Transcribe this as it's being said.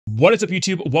What is up,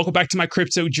 YouTube? Welcome back to my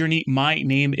crypto journey. My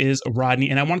name is Rodney,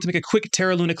 and I wanted to make a quick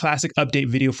Terra Luna Classic update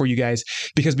video for you guys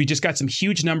because we just got some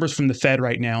huge numbers from the Fed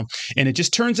right now, and it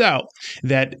just turns out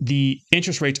that the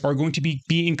interest rates are going to be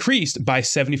increased by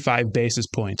 75 basis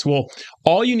points. Well,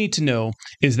 all you need to know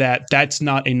is that that's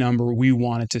not a number we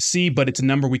wanted to see, but it's a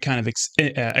number we kind of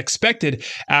expected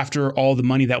after all the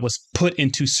money that was put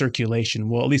into circulation.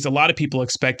 Well, at least a lot of people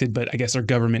expected, but I guess our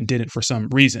government didn't for some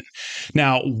reason.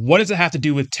 Now, what does it have to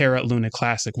do with Terra Luna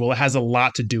Classic? Well, it has a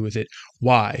lot to do with it.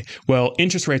 Why? Well,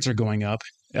 interest rates are going up.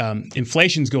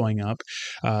 Inflation's going up.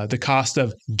 The cost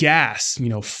of gas,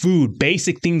 food,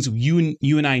 basic things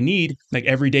you and I need, like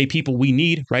everyday people we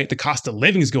need, right? The cost of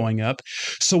living is going up.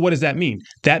 So what does that mean?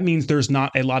 That means there's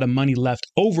not a lot of money left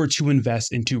over to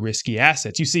invest into risky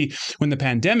assets. You see, when the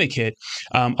pandemic hit,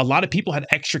 a lot of people had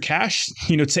extra cash,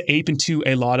 to ape into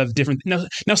a lot of different.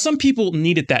 Now some people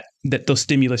needed those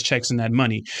stimulus checks and that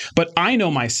money, but I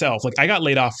know myself, like I got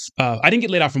laid off. I didn't get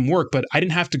laid off from work, but I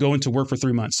didn't have to go into work for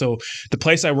 3 months. So the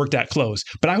place I worked at closed,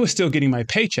 but I was still getting my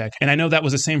paycheck. And I know that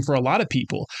was the same for a lot of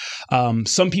people.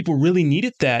 Some people really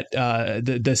needed that,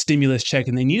 the stimulus check,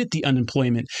 and they needed the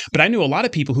unemployment. But I knew a lot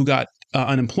of people who got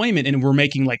unemployment and were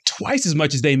making like twice as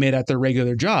much as they made at their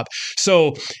regular job.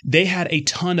 So they had a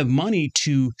ton of money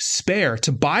to spare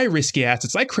to buy risky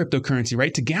assets like cryptocurrency,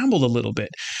 right? To gamble a little bit.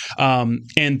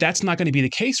 And that's not going to be the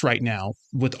case right now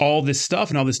with all this stuff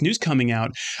and all this news coming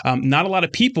out. Not a lot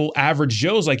of people, average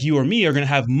Joes like you or me, are going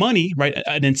to have money, right?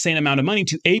 An insane amount of money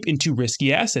to ape into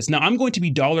risky assets. Now, I'm going to be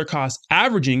dollar cost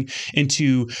averaging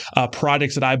into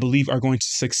projects that I believe are going to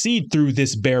succeed through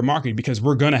this bear market, because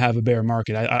we're going to have a bear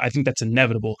market. I think that's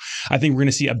inevitable. I think we're going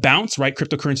to see a bounce, right?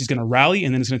 Cryptocurrency is going to rally,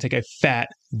 and then it's going to take a fat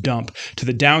dump to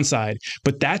the downside.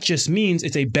 But that just means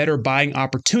it's a better buying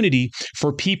opportunity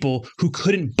for people who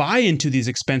couldn't buy into these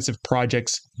expensive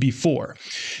projects before.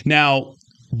 Now,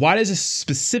 why does this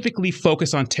specifically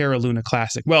focus on Terra Luna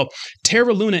Classic? Well,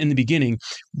 Terra Luna in the beginning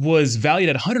was valued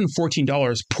at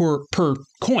 $114 per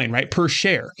coin, right? Per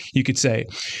share, you could say.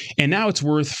 And now it's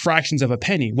worth fractions of a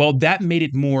penny. Well, that made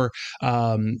it more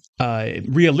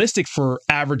realistic for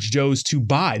average Joes to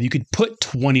buy. You could put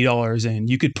 $20 in,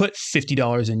 you could put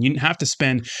 $50 in. You didn't have to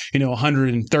spend,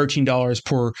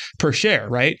 $113 per share,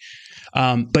 right?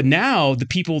 But now the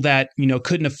people that,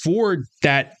 couldn't afford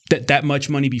that much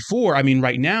money before, I mean,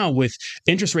 right now with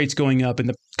interest rates going up and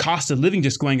the cost of living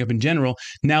just going up in general,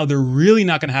 now they're really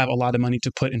not going to have a lot of money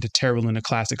to put into Terra Luna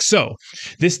Classic. So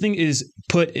this thing is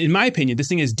in my opinion, this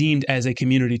thing is deemed as a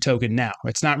community token now.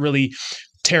 It's not really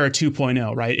Terra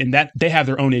 2.0, right? And that they have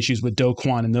their own issues with Do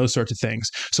Kwon and those sorts of things.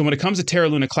 So when it comes to Terra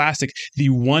Luna Classic, the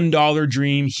 $1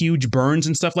 dream, huge burns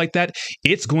and stuff like that,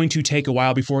 it's going to take a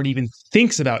while before it even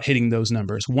thinks about hitting those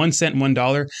numbers. 1 cent,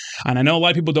 $1. And I know a lot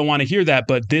of people don't want to hear that,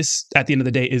 but this, at the end of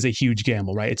the day, is a huge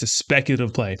gamble, right? It's a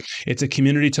speculative play. It's a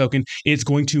community token. It's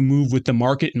going to move with the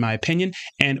market, in my opinion,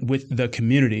 and with the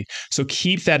community. So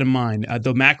keep that in mind.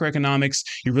 The macroeconomics,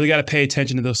 you really got to pay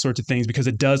attention to those sorts of things because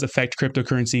it does affect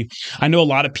cryptocurrency. I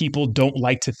know a lot of people don't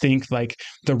like to think like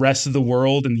the rest of the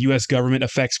world and the US government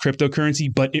affects cryptocurrency,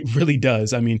 but it really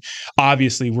does. I mean,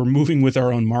 obviously we're moving with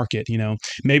our own market,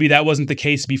 maybe that wasn't the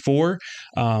case before,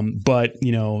 but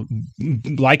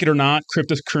like it or not,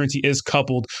 cryptocurrency is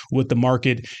coupled with the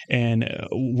market and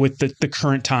with the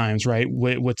current times, right?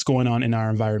 What's going on in our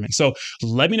environment. So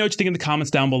let me know what you think in the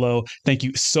comments down below. Thank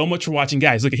you so much for watching,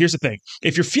 guys. Look, here's the thing.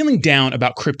 If you're feeling down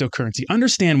about cryptocurrency,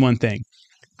 understand one thing.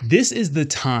 This is the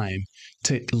time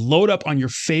to load up on your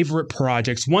favorite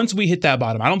projects. Once we hit that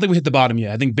bottom, I don't think we hit the bottom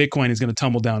yet. I think Bitcoin is going to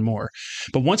tumble down more.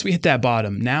 But once we hit that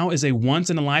bottom, now is a once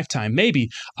in a lifetime, maybe,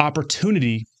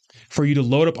 opportunity for you to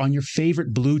load up on your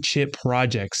favorite blue chip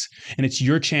projects. And it's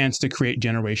your chance to create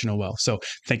generational wealth. So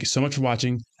thank you so much for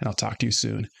watching, and I'll talk to you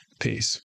soon. Peace.